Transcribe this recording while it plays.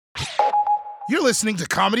You're listening to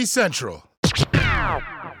Comedy Central. How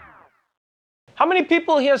many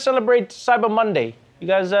people here celebrate Cyber Monday? You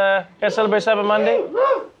guys celebrate Cyber Monday?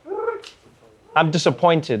 I'm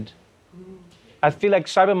disappointed. I feel like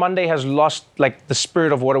Cyber Monday has lost like the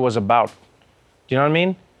spirit of what it was about. Do you know what I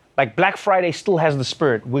mean? Like Black Friday still has the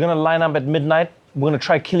spirit. We're gonna line up at midnight. We're gonna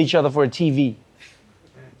try to kill each other for a TV.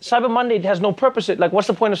 Cyber Monday has no purpose. Like, what's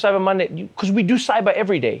the point of Cyber Monday? Because we do cyber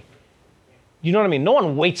every day. You know what I mean? No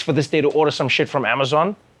one waits for this day to order some shit from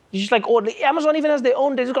Amazon. You just like order. Amazon even has their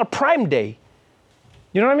own day. It's got Prime Day.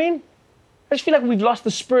 You know what I mean? I just feel like we've lost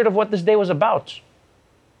the spirit of what this day was about. It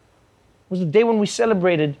was the day when we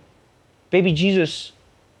celebrated baby Jesus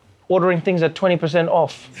ordering things at 20%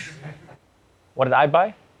 off. What did I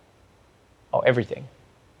buy? Oh, everything.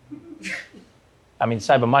 I mean,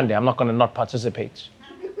 Cyber Monday, I'm not gonna not participate.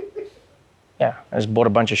 Yeah, I just bought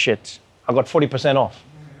a bunch of shit. I got 40% off.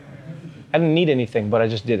 I didn't need anything, but I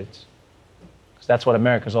just did it. Because that's what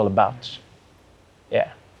America's all about. Yeah,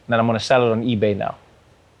 and then I'm gonna sell it on eBay now.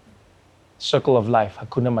 Circle of life,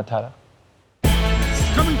 Hakuna Matata.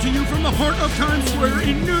 Coming to you from the heart of Times Square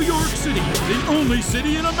in New York City, the only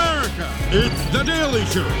city in America. It's The Daily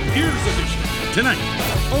Show, Ears Edition. Tonight,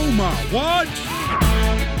 oh my what?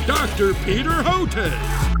 Dr. Peter Hotez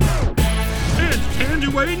and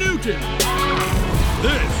Thandiwe Newton.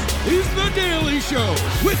 This is The Daily Show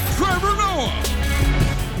with Trevor Noah.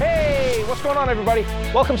 Hey, what's going on, everybody?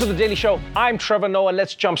 Welcome to The Daily Show. I'm Trevor Noah.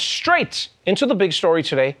 Let's jump straight into the big story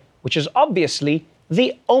today, which is obviously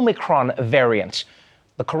the Omicron variant.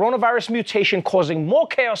 The coronavirus mutation causing more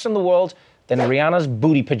chaos in the world than Rihanna's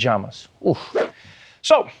booty pajamas. Oof.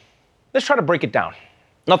 So, let's try to break it down.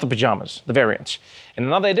 Not the pajamas, the variant. In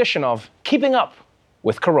another edition of Keeping Up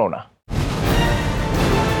with Corona.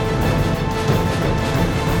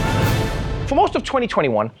 For most of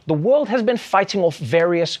 2021, the world has been fighting off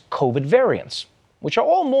various COVID variants, which are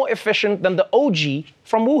all more efficient than the OG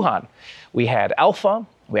from Wuhan. We had Alpha,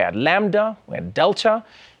 we had Lambda, we had Delta.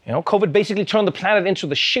 You know, COVID basically turned the planet into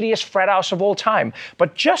the shittiest frat house of all time.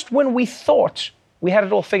 But just when we thought we had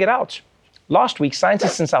it all figured out, last week,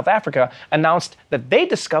 scientists in South Africa announced that they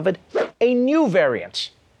discovered a new variant.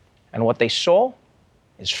 And what they saw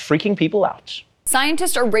is freaking people out.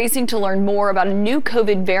 Scientists are racing to learn more about a new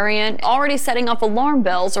COVID variant, already setting off alarm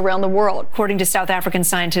bells around the world. According to South African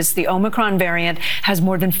scientists, the Omicron variant has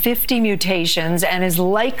more than 50 mutations and is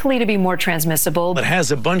likely to be more transmissible. It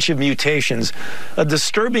has a bunch of mutations, a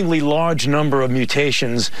disturbingly large number of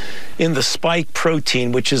mutations in the spike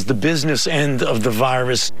protein, which is the business end of the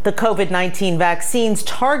virus. The COVID-19 vaccines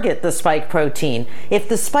target the spike protein. If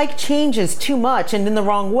the spike changes too much and in the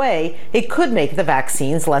wrong way, it could make the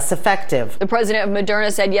vaccines less effective. The president of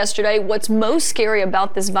Moderna said yesterday what's most scary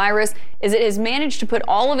about this virus is it has managed to put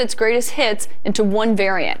all of its greatest hits into one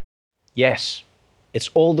variant. Yes, it's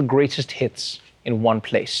all the greatest hits in one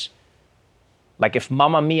place. Like if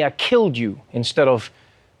Mamma Mia killed you instead of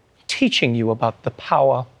teaching you about the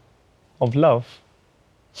power of love.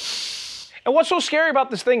 And what's so scary about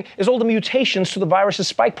this thing is all the mutations to the virus's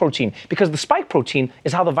spike protein, because the spike protein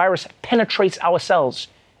is how the virus penetrates our cells.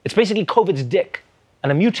 It's basically COVID's dick.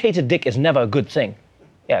 And a mutated dick is never a good thing.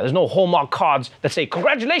 Yeah, there's no Hallmark cards that say,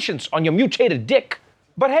 congratulations on your mutated dick.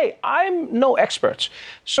 But hey, I'm no expert.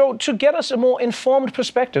 So to get us a more informed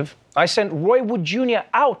perspective, I sent Roy Wood Jr.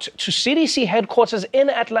 out to CDC headquarters in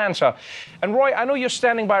Atlanta. And Roy, I know you're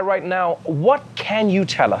standing by right now. What can you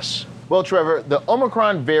tell us? Well, Trevor, the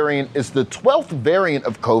Omicron variant is the 12th variant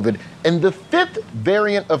of COVID and the 5th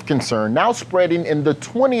variant of concern, now spreading in the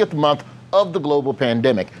 20th month of the global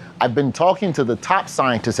pandemic. I've been talking to the top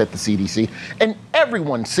scientists at the CDC, and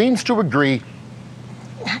everyone seems to agree.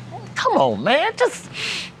 Come on, man, just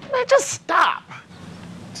stop.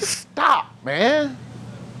 Just stop, man.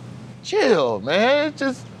 Chill, man.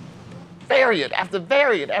 Just variant after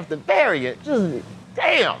variant after variant. Just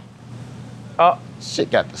damn.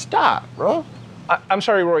 Shit got to stop, bro. I'm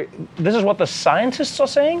sorry, Roy. This is what the scientists are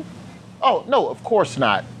saying? Oh, no, of course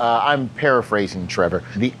not. I'm paraphrasing, Trevor.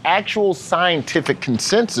 The actual scientific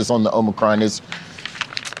consensus on the Omicron is,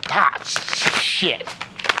 shit.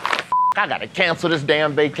 I gotta cancel this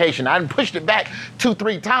damn vacation. I pushed it back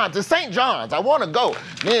 2-3 times. It's St. John's. I wanna go.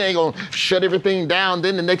 Then they gonna shut everything down.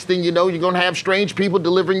 Then the next thing you know, you're gonna have strange people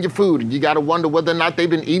delivering your food. And you gotta wonder whether or not they've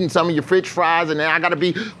been eating some of your french fries. And then I gotta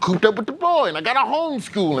be cooped up with the boy. And I gotta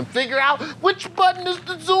homeschool and figure out which button is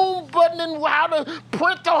the Zoom button and how to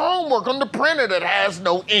print the homework on the printer that has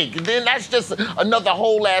no ink. And then that's just another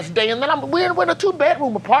whole ass day. And then we're in a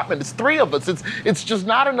 2-bedroom apartment. It's 3 of us. It's just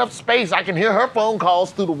not enough space. I can hear her phone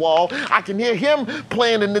calls through the wall. I can hear him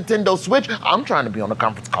playing the Nintendo Switch. I'm trying to be on a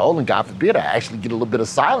conference call, and God forbid I actually get a little bit of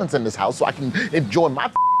silence in this house so I can enjoy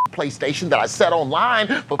my PlayStation that I set online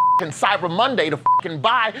for Cyber Monday to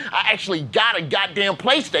buy. I actually got a goddamn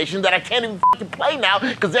PlayStation that I can't even play now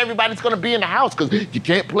because everybody's gonna be in the house because you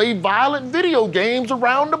can't play violent video games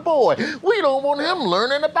around the boy. We don't want him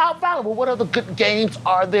learning about violence. Well, what other good games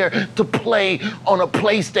are there to play on a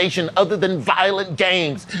PlayStation other than violent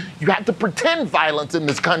games? You have to pretend violence in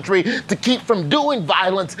this country to keep from doing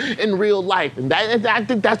violence in real life. And I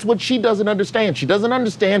think that's what she doesn't understand. She doesn't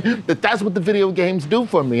understand that that's what the video games do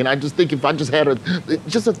for me. And I just think if I just had a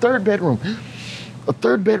third bedroom,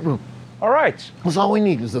 All right. that's all we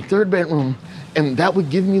need is a third bedroom, and that would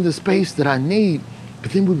give me the space that I need.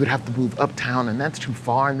 But then we would have to move uptown, and that's too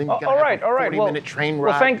far. And then you gotta have a 40-minute train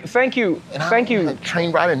ride. Well, thank you.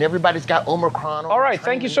 Train ride, and everybody's got Omicron. All right,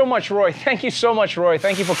 thank you so much, Roy. Thank you so much, Roy.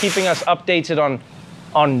 Thank you for keeping us updated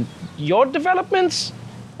on your developments.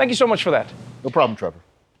 Thank you so much for that. No problem, Trevor.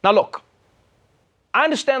 Now look, I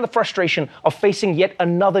understand the frustration of facing yet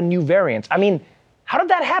another new variant. I mean, how did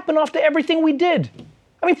that happen after everything we did?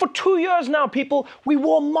 I mean, for 2 years now, people, we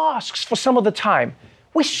wore masks for some of the time.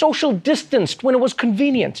 We social distanced when it was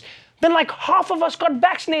convenient. Then like half of us got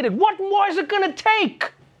vaccinated. What more is it gonna take?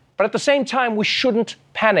 But at the same time, we shouldn't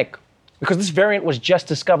panic because this variant was just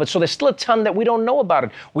discovered. So there's still a ton that we don't know about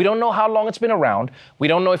it. We don't know how long it's been around. We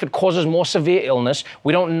don't know if it causes more severe illness.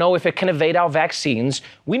 We don't know if it can evade our vaccines.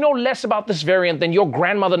 We know less about this variant than your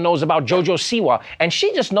grandmother knows about Jojo Siwa. And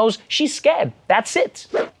she just knows she's scared. That's it.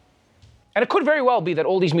 And it could very well be that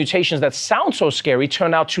all these mutations that sound so scary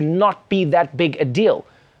turn out to not be that big a deal.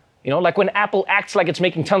 You know, like when Apple acts like it's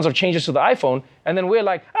making tons of changes to the iPhone, and then we're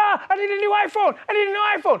like, I need a new iPhone, I need a new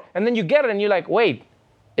iPhone. And then you get it and you're like, wait,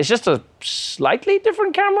 it's just a slightly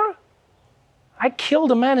different camera? I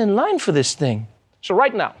killed a man in line for this thing. So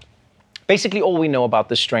right now, basically all we know about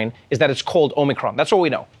this strain is that it's called Omicron. That's all we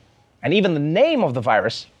know. And even the name of the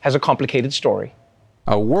virus has a complicated story.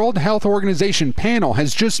 A World Health Organization panel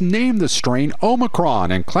has just named the strain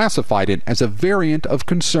Omicron and classified it as a variant of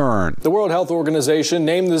concern. The World Health Organization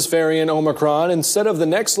named this variant Omicron instead of the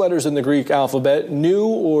next letters in the Greek alphabet, Nu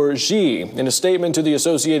or Xi. In a statement to the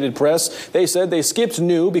Associated Press, they said they skipped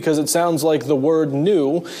Nu because it sounds like the word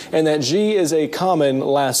new, and that Xi is a common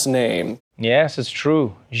last name. Yes, it's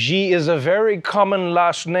true. Xi is a very common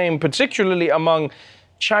last name, particularly among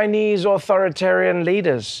Chinese authoritarian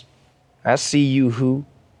leaders. I see you who.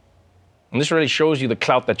 And this really shows you the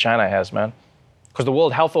clout that China has, man. Because the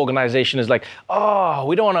World Health Organization is like, oh,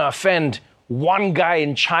 we don't want to offend one guy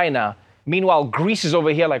in China. Meanwhile, Greece is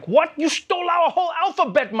over here like, what? You stole our whole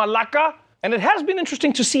alphabet, Malaka. And it has been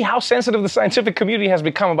interesting to see how sensitive the scientific community has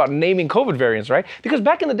become about naming COVID variants, right? Because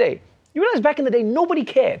back in the day, you realize back in the day, nobody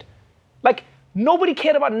cared. Like, nobody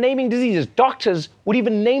cared about naming diseases. Doctors would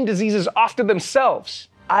even name diseases after themselves.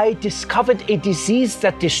 I discovered a disease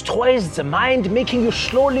that destroys the mind, making you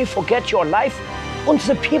slowly forget your life and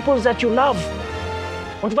the people that you love.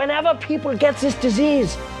 And whenever people get this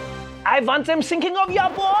disease, I want them thinking of your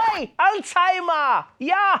boy, Alzheimer.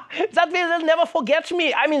 Yeah, that way they'll never forget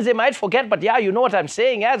me. I mean, they might forget, but yeah, you know what I'm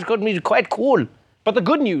saying. Yeah, it's going to be quite cool. But the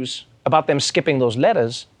good news about them skipping those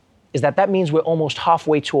letters is that means we're almost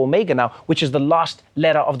halfway to Omega now, which is the last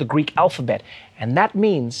letter of the Greek alphabet. And that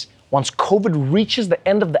means once COVID reaches the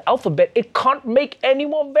end of the alphabet, it can't make any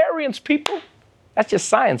more variants, people. That's just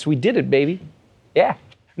science. We did it, baby. Yeah.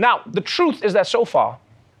 Now, the truth is that so far,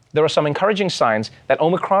 there are some encouraging signs that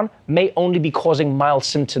Omicron may only be causing mild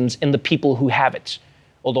symptoms in the people who have it.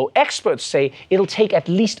 Although experts say it'll take at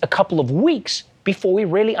least a couple of weeks before we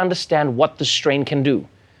really understand what the strain can do.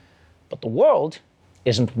 But the world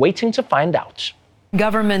isn't waiting to find out.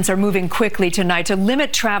 Governments are moving quickly tonight to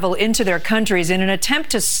limit travel into their countries in an attempt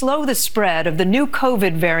to slow the spread of the new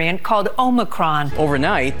COVID variant called Omicron.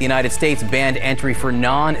 Overnight, the United States banned entry for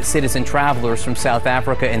non-citizen travelers from South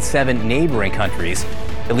Africa and 7 neighboring countries.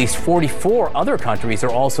 At least 44 other countries are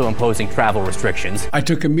also imposing travel restrictions. I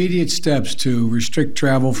took immediate steps to restrict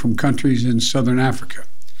travel from countries in southern Africa.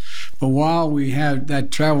 But while we have that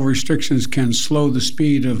travel restrictions can slow the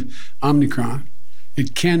speed of Omicron,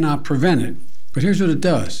 it cannot prevent it. But here's what it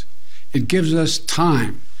does. It gives us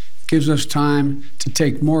time. It gives us time to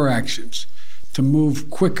take more actions, to move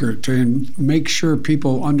quicker, to make sure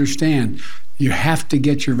people understand you have to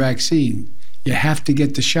get your vaccine. You have to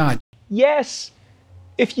get the shot. Yes.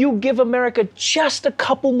 If you give America just a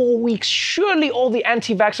couple more weeks, surely all the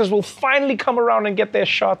anti-vaxxers will finally come around and get their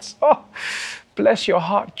shots. Oh, bless your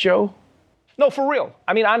heart, Joe. No, for real.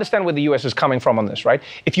 I mean, I understand where the US is coming from on this, right?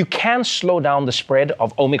 If you can slow down the spread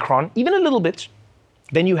of Omicron, even a little bit,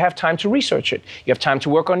 then you have time to research it. You have time to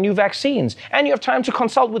work on new vaccines. And you have time to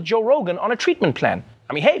consult with Joe Rogan on a treatment plan.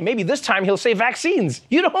 I mean, hey, maybe this time he'll say vaccines.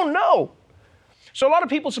 You don't know. So a lot of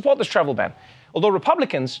people support this travel ban, although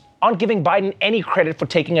Republicans aren't giving Biden any credit for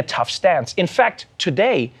taking a tough stance. In fact,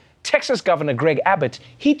 today, Texas Governor Greg Abbott,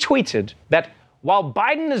 he tweeted that while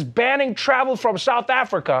Biden is banning travel from South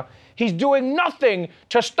Africa, he's doing nothing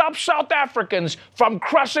to stop South Africans from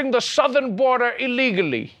crossing the southern border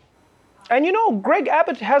illegally. And you know, Greg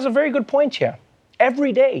Abbott has a very good point here.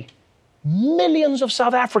 Every day, millions of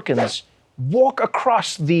South Africans walk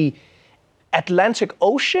across the Atlantic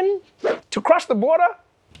Ocean to cross the border.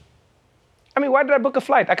 I mean, why did I book a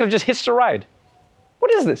flight? I could have just hitched a ride.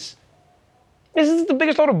 What is this? This is the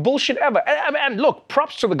biggest load of bullshit ever. And look,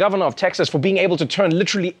 props to the governor of Texas for being able to turn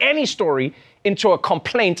literally any story into a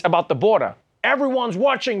complaint about the border. Everyone's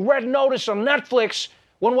watching Red Notice on Netflix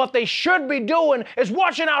when what they should be doing is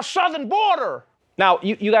watching our southern border. Now,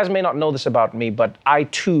 you guys may not know this about me, but I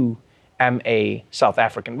too am a South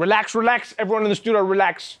African. Relax, everyone in the studio,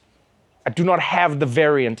 relax. I do not have the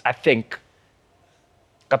variant, I think.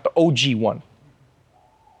 Got the OG one.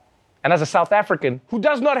 And as a South African who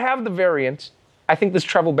does not have the variant, I think this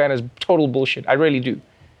travel ban is total bullshit. I really do.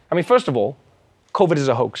 I mean, first of all, COVID is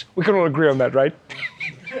a hoax. We can all agree on that, right?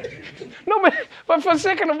 No, but for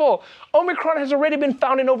second of all, Omicron has already been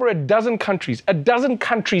found in over a dozen countries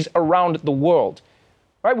around the world,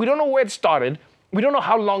 right? We don't know where it started. We don't know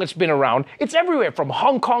how long it's been around. It's everywhere, from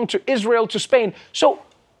Hong Kong to Israel to Spain. So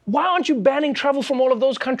why aren't you banning travel from all of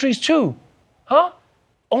those countries too? Huh?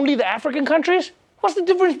 Only the African countries? What's the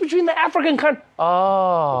difference between the African countries?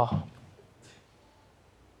 Oh.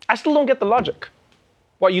 I still don't get the logic.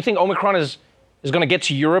 What, you think Omicron is going to get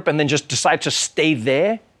to Europe and then just decide to stay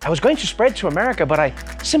there? I was going to spread to America, but I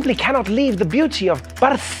simply cannot leave the beauty of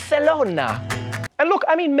Barcelona. And look,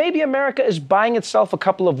 I mean, maybe America is buying itself a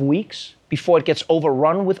couple of weeks before it gets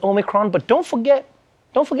overrun with Omicron, but don't forget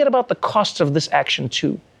about the costs of this action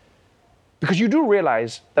too. Because you do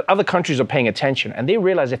realize that other countries are paying attention, and they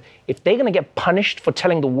realize if they're going to get punished for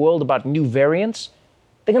telling the world about new variants,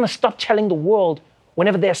 they're going to stop telling the world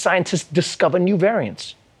whenever their scientists discover new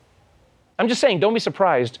variants. I'm just saying, don't be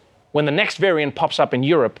surprised when the next variant pops up in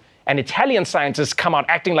Europe and Italian scientists come out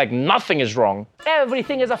acting like nothing is wrong.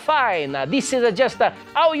 Everything is fine. This is just a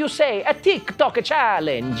TikTok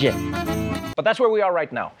challenge. But that's where we are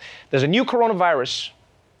right now. There's a new coronavirus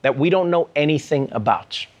that we don't know anything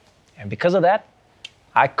about. And because of that,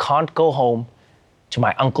 I can't go home to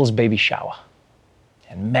my uncle's baby shower.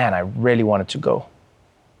 And man, I really wanted to go.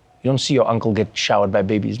 You don't see your uncle get showered by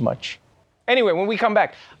babies much. Anyway, when we come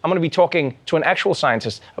back, I'm going to be talking to an actual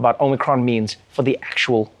scientist about Omicron means for the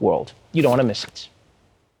actual world. You don't want to miss it.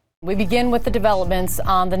 We begin with the developments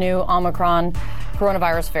on the new Omicron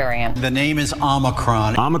coronavirus variant. The name is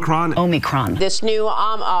Omicron. Omicron. This new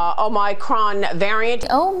Omicron variant.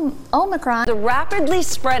 Omicron. The rapidly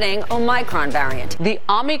spreading Omicron variant. The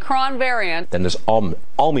Omicron variant. Then there's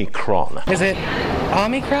Omicron. Is it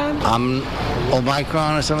Omicron?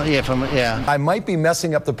 Omicron or something? Yeah. I might be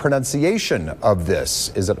messing up the pronunciation of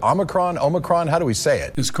this. Is it Omicron? Omicron? How do we say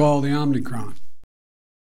it? It's called the Omicron.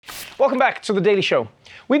 Welcome back to The Daily Show.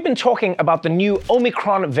 We've been talking about the new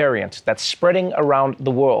Omicron variant that's spreading around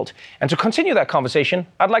the world. And to continue that conversation,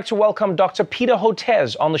 I'd like to welcome Dr. Peter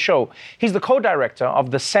Hotez on the show. He's the co-director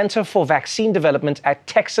of the Center for Vaccine Development at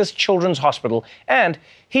Texas Children's Hospital. And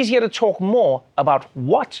he's here to talk more about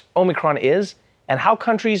what Omicron is and how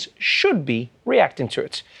countries should be reacting to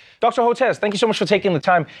it. Dr. Hotez, thank you so much for taking the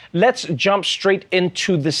time. Let's jump straight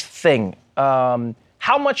into this thing.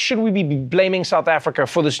 How much should we be blaming South Africa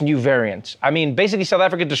for this new variant? I mean, basically, South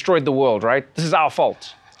Africa destroyed the world, right? This is our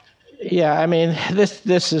fault. Yeah, I mean,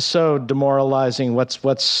 this is so demoralizing.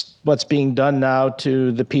 What's being done now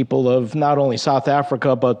to the people of not only South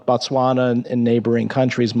Africa but Botswana and neighboring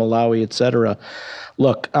countries, Malawi, et cetera.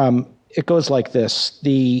 Look, it goes like this: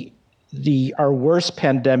 our worst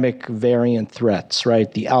pandemic variant threats,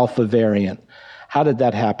 right? The Alpha variant. How did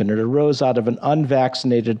that happen? It arose out of an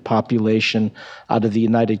unvaccinated population out of the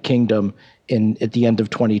United Kingdom at the end of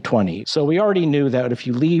 2020. So we already knew that if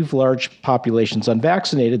you leave large populations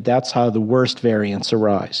unvaccinated, that's how the worst variants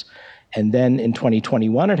arise. And then in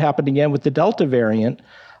 2021, it happened again with the Delta variant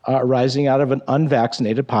arising out of an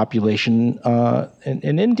unvaccinated population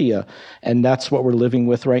in India. And that's what we're living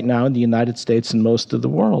with right now in the United States and most of the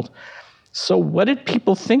world. So what did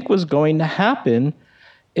people think was going to happen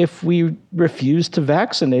if we refused to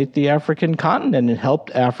vaccinate the African continent and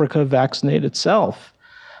helped Africa vaccinate itself?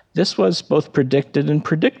 this was both predicted and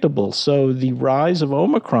predictable. So the rise of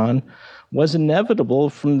Omicron was inevitable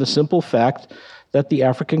from the simple fact that the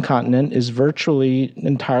African continent is virtually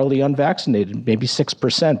entirely unvaccinated, maybe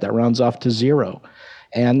 6%. That rounds off to 0.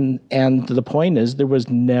 And the point is, there was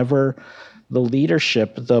never the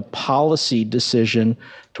leadership, the policy decision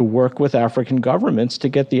to work with African governments to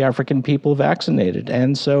get the African people vaccinated.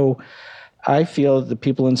 And so I feel the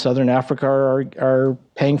people in Southern Africa are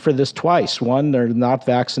paying for this twice. One, they're not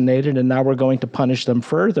vaccinated, and now we're going to punish them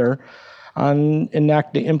further on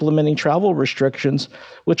implementing travel restrictions,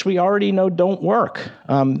 which we already know don't work.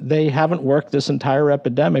 They haven't worked this entire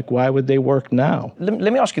epidemic. Why would they work now?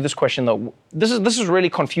 Let me ask you this question, though. This is really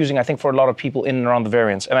confusing, I think, for a lot of people in and around the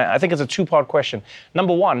variants. And I think it's a two-part question.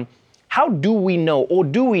 Number one, how do we know, or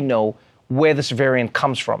do we know, where this variant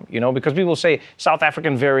comes from? You know, because people say South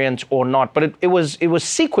African variant or not, but it was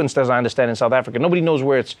sequenced, as I understand, in South Africa. Nobody knows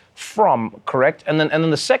where it's from, correct? And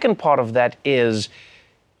then the second part of that is,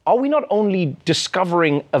 are we not only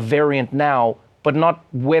discovering a variant now, but not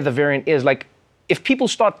where the variant is? Like, if people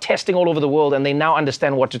start testing all over the world and they now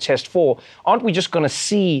understand what to test for, aren't we just going to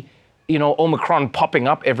see, you know, Omicron popping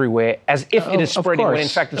up everywhere as if it is spreading when in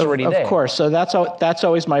fact it's already there? Of course. So that's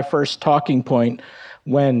always my first talking point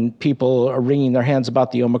when people are wringing their hands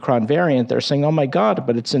about the Omicron variant. They're saying, oh my God,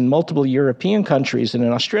 but it's in multiple European countries and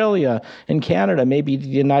in Australia, in Canada, maybe the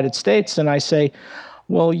United States. And I say,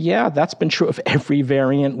 well, yeah, that's been true of every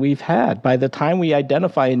variant we've had. By the time we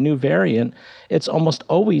identify a new variant, it's almost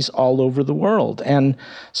always all over the world. And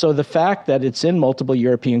so the fact that it's in multiple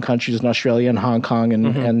European countries, in Australia and Hong Kong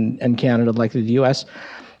and Canada, like the US,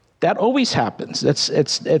 that always happens.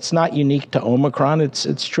 It's not unique to Omicron.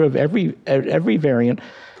 It's true of every variant.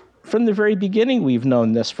 From the very beginning, we've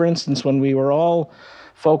known this. For instance, when we were all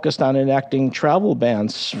focused on enacting travel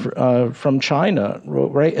bans from China,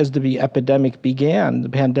 right as the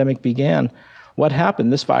pandemic began. What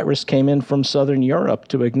happened? This virus came in from Southern Europe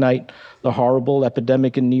to ignite the horrible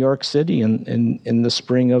epidemic in New York City in the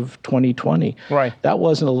spring of 2020. Right. That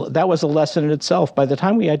was a lesson in itself. By the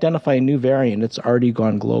time we identify a new variant, it's already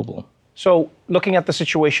gone global. So looking at the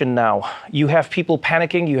situation now, you have people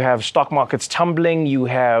panicking, you have stock markets tumbling, you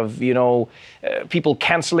have, people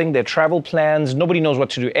canceling their travel plans. Nobody knows what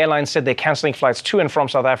to do. Airlines said they're canceling flights to and from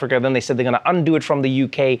South Africa. Then they said they're going to undo it from the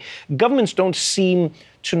UK. Governments don't seem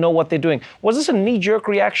to know what they're doing. Was this a knee-jerk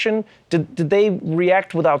reaction? Did they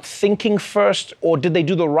react without thinking first, or did they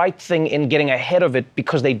do the right thing in getting ahead of it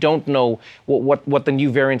because they don't know what the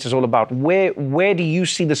new variant is all about? Where do you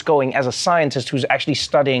see this going as a scientist who's actually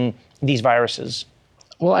studying these viruses?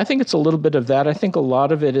 Well, I think it's a little bit of that. I think a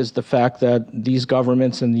lot of it is the fact that these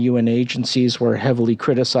governments and the UN agencies were heavily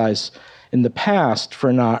criticized in the past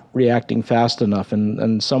for not reacting fast enough. And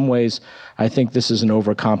in some ways, I think this is an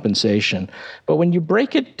overcompensation. But when you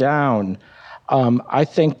break it down, I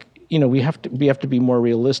think we have to be more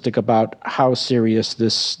realistic about how serious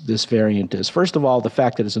this variant is. First of all, the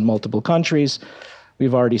fact that it's in multiple countries,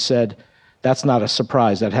 we've already said that's not a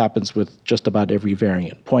surprise. That happens with just about every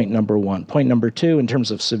variant. Point number one. Point number two, in terms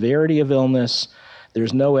of severity of illness,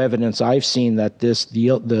 there's no evidence I've seen that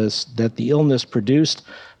the illness produced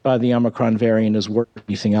by the Omicron variant is worse than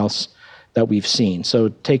anything else that we've seen. So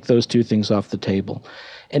take those two things off the table.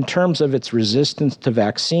 In terms of its resistance to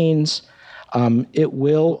vaccines, it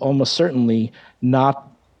will almost certainly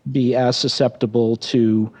not be as susceptible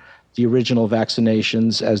to the original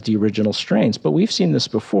vaccinations as the original strains. But we've seen this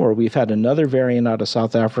before. We've had another variant out of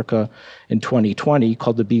South Africa in 2020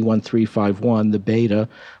 called the B.1.351, the beta,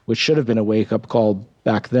 which should have been a wake-up call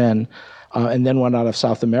back then, and then one out of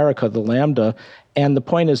South America, the lambda. And the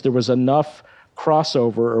point is there was enough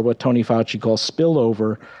crossover, or what Tony Fauci calls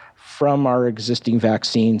spillover, from our existing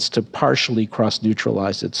vaccines to partially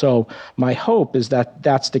cross-neutralize it. So my hope is that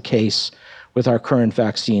that's the case with our current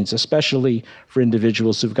vaccines, especially for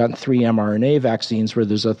individuals who've gotten 3 mRNA vaccines where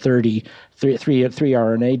there's a 3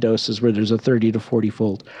 RNA doses where there's a 30 to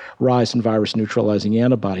 40-fold rise in virus neutralizing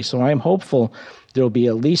antibodies. So I am hopeful there'll be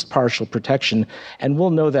at least partial protection, and we'll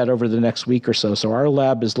know that over the next week or so. So our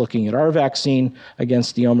lab is looking at our vaccine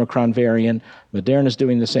against the Omicron variant. Moderna's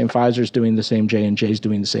doing the same, Pfizer's doing the same, J&J's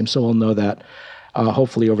doing the same. So we'll know that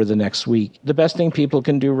hopefully over the next week. The best thing people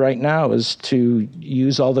can do right now is to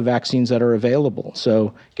use all the vaccines that are available.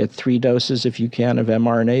 So get 3 doses if you can of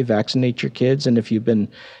mRNA, vaccinate your kids, and if you've been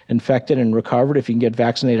infected and recovered, if you can get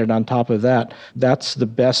vaccinated on top of that, that's the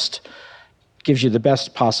best, gives you the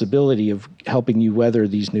best possibility of helping you weather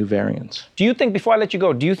these new variants. Do you think, before I let you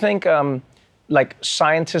go, do you think like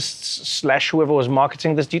scientists / whoever was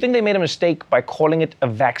marketing this, do you think they made a mistake by calling it a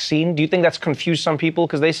vaccine? Do you think that's confused some people?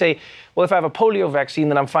 Because they say, well, if I have a polio vaccine,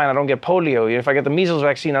 then I'm fine. I don't get polio. If I get the measles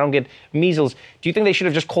vaccine, I don't get measles. Do you think they should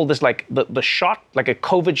have just called this like the shot, like a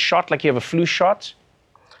COVID shot, like you have a flu shot?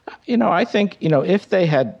 I think, if they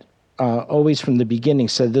had always from the beginning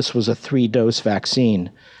said this was a 3-dose vaccine,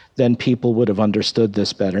 then people would have understood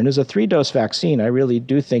this better. And as a 3-dose vaccine, I really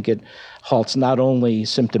do think it halts not only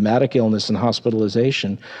symptomatic illness and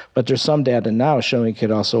hospitalization, but there's some data now showing it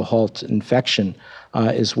could also halt infection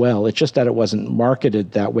as well. It's just that it wasn't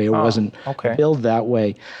marketed that way. It wasn't billed that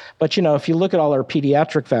way. But, if you look at all our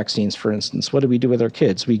pediatric vaccines, for instance, what do we do with our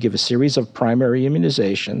kids? We give a series of primary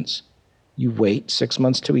immunizations. You wait 6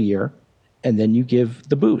 months to a year, and then you give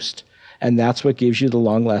the boost. And that's what gives you the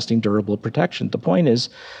long-lasting, durable protection. The point is,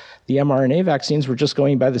 the mRNA vaccines were just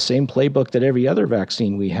going by the same playbook that every other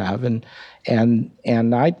vaccine we have. And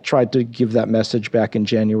I tried to give that message back in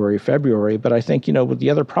January, February. But I think, with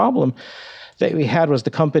the other problem that we had was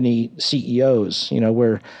the company CEOs,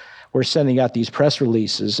 where we're sending out these press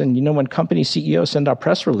releases. And, when company CEOs send out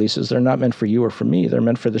press releases, they're not meant for you or for me. They're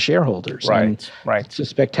meant for the shareholders. Right. To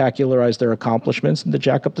spectacularize their accomplishments and to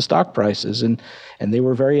jack up the stock prices. And they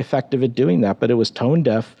were very effective at doing that. But it was tone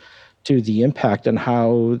deaf to the impact on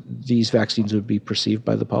how these vaccines would be perceived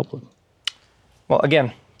by the public. Well,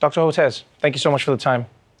 again, Dr. Hotez, thank you so much for the time,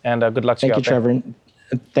 and good luck to you out there. Thank you, Trevor.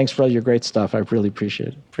 And thanks for all your great stuff. I really appreciate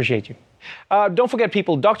it. Appreciate you. Don't forget,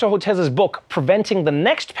 people, Dr. Hotez's book, Preventing the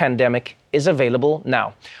Next Pandemic, is available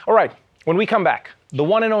now. All right, when we come back, the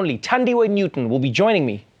one and only Thandiwe Newton will be joining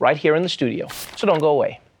me right here in the studio. So don't go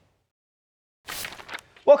away.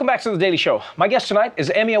 Welcome back to The Daily Show. My guest tonight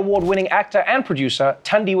is Emmy Award-winning actor and producer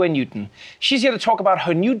Thandiwe Newton. She's here to talk about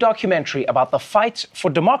her new documentary about the fight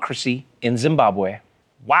for democracy in Zimbabwe.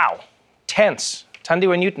 Wow, tense.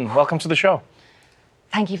 Thandiwe Newton, welcome to the show.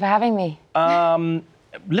 Thank you for having me.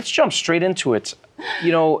 Let's jump straight into it.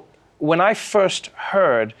 When I first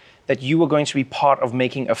heard that you were going to be part of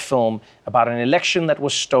making a film about an election that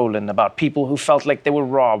was stolen, about people who felt like they were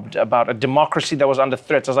robbed, about a democracy that was under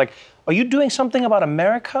threat, I was like, are you doing something about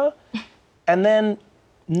America? And then,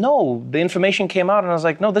 no, the information came out and I was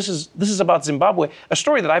like, no, this is about Zimbabwe, a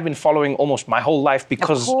story that I've been following almost my whole life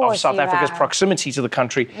because of South Africa's proximity to the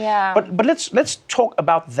country. Yeah. But let's talk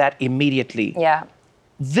about that immediately. Yeah.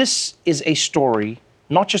 This is a story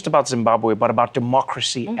not just about Zimbabwe, but about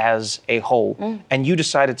democracy as a whole. And you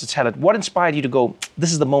decided to tell it. What inspired you to go,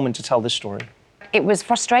 this is the moment to tell this story? It was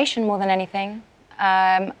frustration more than anything.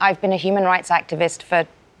 I've been a human rights activist for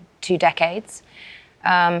 2 decades.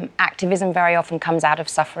 Activism very often comes out of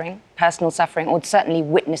suffering, personal suffering, or certainly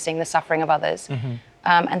witnessing the suffering of others.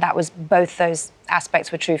 And that was, both those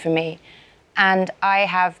aspects were true for me. And I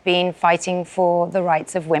have been fighting for the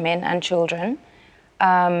rights of women and children.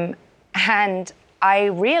 And I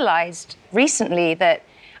realized recently that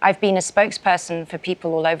I've been a spokesperson for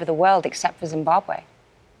people all over the world except for Zimbabwe,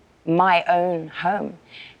 my own home,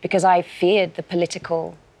 because I feared the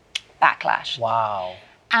political backlash. Wow.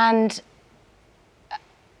 And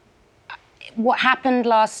what happened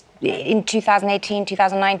in 2018,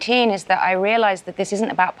 2019 is that I realized that this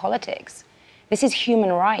isn't about politics. This is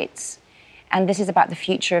human rights. And this is about the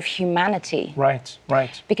future of humanity. Right.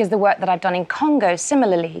 Because the work that I've done in Congo,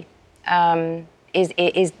 similarly,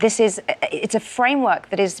 it's a framework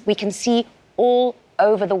that we can see all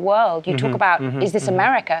over the world. You talk about, is this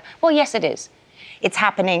America? Well, yes, it is. It's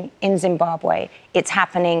happening in Zimbabwe. It's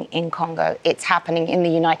happening in Congo. It's happening in the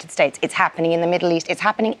United States. It's happening in the Middle East. It's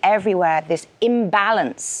happening everywhere. This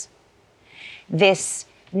imbalance, this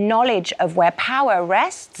knowledge of where power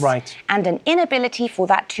rests, and an inability for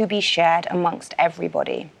that to be shared amongst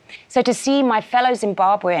everybody. So to see my fellow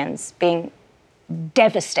Zimbabweans being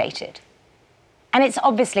devastated, and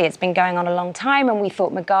it's been going on a long time, and we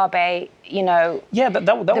thought Mugabe,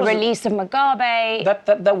 the release of Mugabe,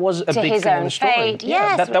 that was a to big his thing in own the story. fate.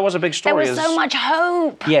 Yeah, Yes, that was a big story. There was so much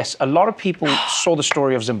hope. Yes, a lot of people saw the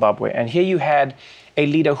story of Zimbabwe, and here you had a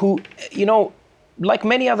leader who, like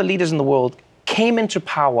many other leaders in the world, came into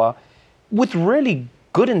power with really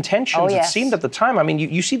good intentions, Oh, yes. It seemed at the time. I mean,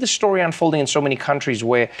 you see the story unfolding in so many countries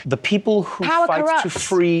where the people who Power fight corrupts. to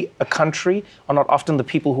free a country are not often the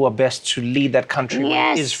people who are best to lead that country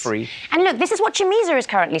when it is free. And look, this is what Chimiza is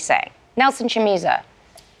currently saying. Nelson Chimiza,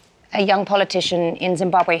 a young politician in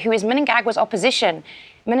Zimbabwe who is Mnangagwa's opposition.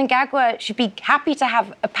 Mnangagwa should be happy to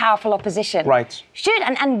have a powerful opposition. Right. Should,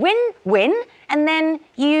 and win, and then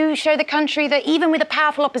you show the country that even with a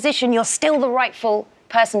powerful opposition, you're still the rightful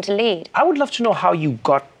person to lead. I would love to know how you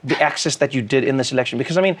got the access that you did in this election.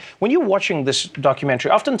 Because, I mean, when you're watching this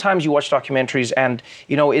documentary, oftentimes you watch documentaries and,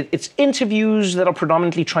 you know, it's interviews that are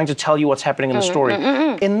predominantly trying to tell you what's happening in the story.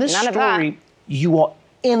 In this story, you are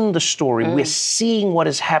in the story. We're seeing what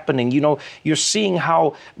is happening. You know, you're seeing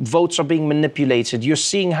how votes are being manipulated. You're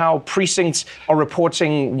seeing how precincts are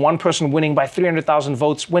reporting one person winning by 300,000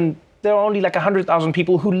 votes when there are only like 100,000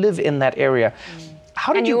 people who live in that area.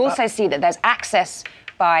 How did and you also see that there's access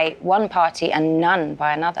by one party and none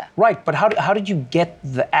by another. Right, but how did you get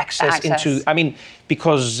the access into, I mean,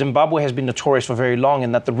 because Zimbabwe has been notorious for very long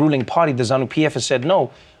in that the ruling party, the ZANU-PF, has said,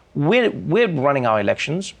 no, we're running our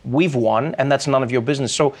elections, we've won, and that's none of your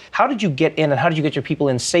business. So how did you get in and how did you get your people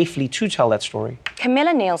in safely to tell that story?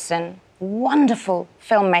 Camilla Nielsen, wonderful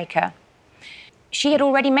filmmaker, she had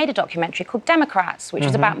already made a documentary called Democrats, which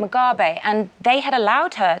was about Mugabe, and they had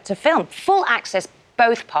allowed her to film, full access,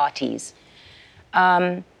 both parties.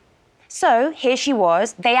 So here she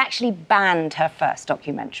was. They actually banned her first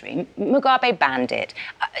documentary. Mugabe banned it,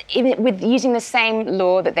 with using the same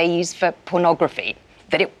law that they use for pornography,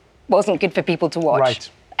 that it wasn't good for people to watch. Right.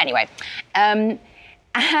 Anyway, and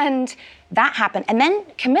that happened. And then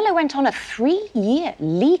Camilla went on a 3-year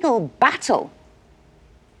legal battle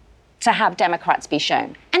to have Democrats be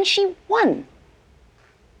shown. And she won.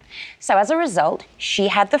 So as a result, she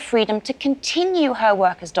had the freedom to continue her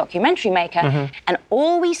work as documentary maker. And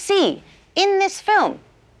all we see in this film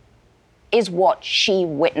is what she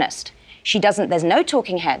witnessed. There's no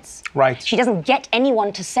talking heads. Right. She doesn't get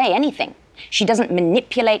anyone to say anything. She doesn't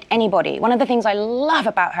manipulate anybody. One of the things I love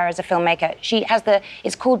about her as a filmmaker,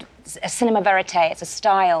 it's called a cinema verite. It's a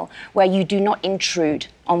style where you do not intrude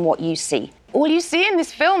on what you see. All you see in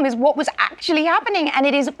this film is what was actually happening, and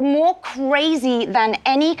it is more crazy than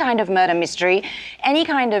any kind of murder mystery, any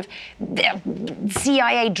kind of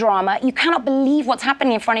CIA drama. You cannot believe what's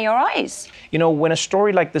happening in front of your eyes. You know, when a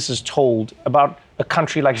story like this is told about a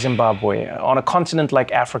country like Zimbabwe, on a continent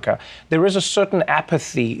like Africa, there is a certain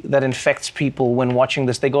apathy that infects people when watching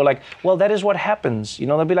this. They go like, well, that is what happens. You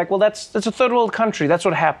know, they'll be like, well, that's a third world country. That's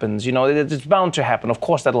what happens. You know, it's bound to happen. Of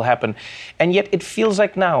course, that'll happen. And yet it feels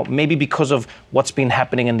like now, maybe because of what's been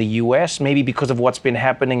happening in the US, maybe because of what's been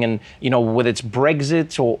happening in, you know, whether it's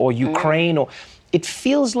Brexit or Ukraine, or it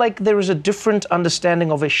feels like there is a different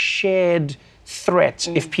understanding of a shared threat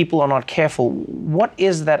if people are not careful. What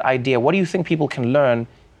is that idea? What do you think people can learn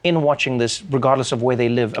in watching this, regardless of where they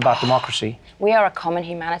live, about democracy? We are a common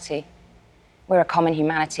humanity. We're a common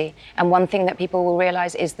humanity. And one thing that people will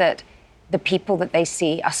realize is that the people that they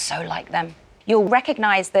see are so like them. You'll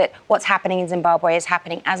recognize that what's happening in Zimbabwe is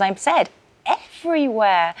happening, as I've said,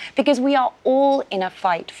 everywhere, because we are all in a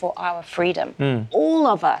fight for our freedom. All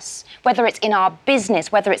of us, whether it's in our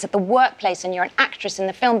business, whether it's at the workplace and you're an actress in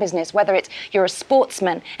the film business, whether it's you're a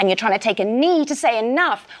sportsman and you're trying to take a knee to say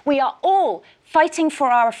enough, we are all fighting for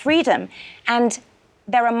our freedom. And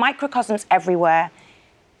there are microcosms everywhere.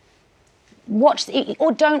 Watch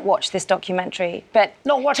or don't watch this documentary, but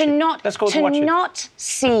not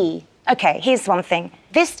see. Okay, here's one thing.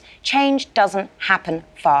 This change doesn't happen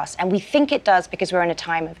fast, and we think it does because we're in a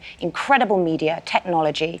time of incredible media,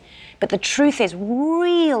 technology, but the truth is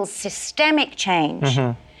real systemic change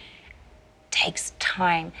takes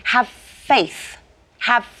time. Have faith.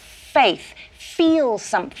 Have faith. Feel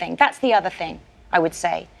something. That's the other thing I would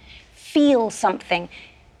say. Feel something.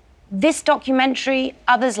 This documentary,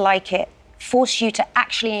 others like it, force you to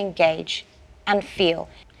actually engage and feel.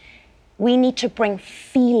 We need to bring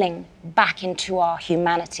feeling back into our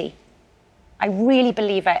humanity. I really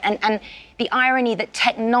believe it. And the irony that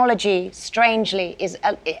technology, strangely, it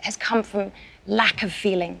has come from lack of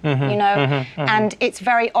feeling, you know? And it's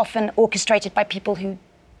very often orchestrated by people who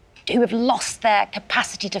have lost their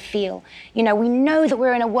capacity to feel. You know, we know that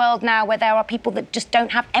we're in a world now where there are people that just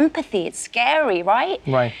don't have empathy. It's scary, right?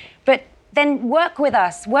 Right. But then work with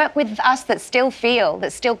us that still feel,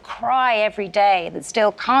 that still cry every day, that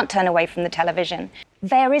still can't turn away from the television.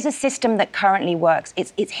 There is a system that currently works.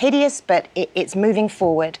 It's hideous, but it's moving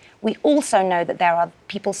forward. We also know that there are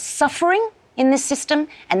people suffering in this system,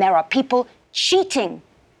 and there are people cheating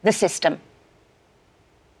the system.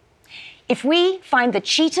 If we find the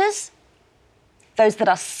cheaters, those that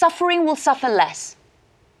are suffering will suffer less.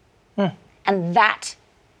 And that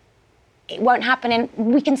it won't happen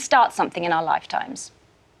we can start something in our lifetimes.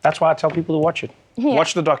 That's why I tell people to watch it. Yeah.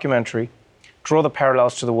 Watch the documentary, draw the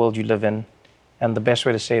parallels to the world you live in, and the best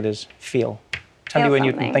way to say it is feel. Thandiwe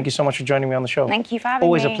Newton, thank you so much for joining me on the show. Thank you for having me.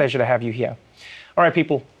 Always a pleasure to have you here. All right,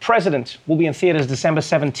 people, President will be in theaters December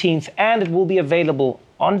 17th, and it will be available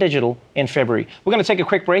on digital in February. We're going to take a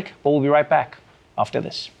quick break, but we'll be right back after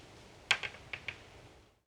this.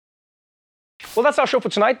 Well, that's our show for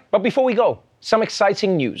tonight. But before we go, some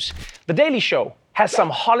exciting news. The Daily Show has some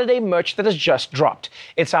holiday merch that has just dropped.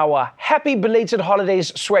 It's our Happy Belated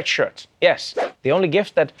Holidays sweatshirt. Yes, the only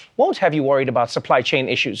gift that won't have you worried about supply chain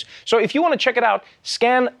issues. So if you want to check it out,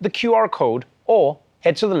 scan the QR code or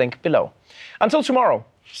head to the link below. Until tomorrow,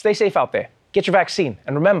 stay safe out there. Get your vaccine.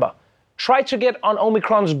 And remember, try to get on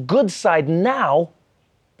Omicron's good side now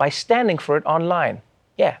by standing for it online.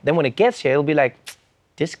 Yeah, then when it gets here, it'll be like,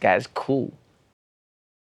 this guy's cool.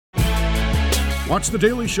 Watch The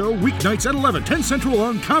Daily Show weeknights at 11, 10 Central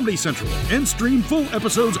on Comedy Central. And stream full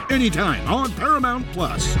episodes anytime on Paramount+.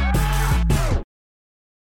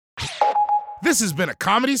 This has been a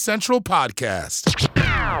Comedy Central podcast.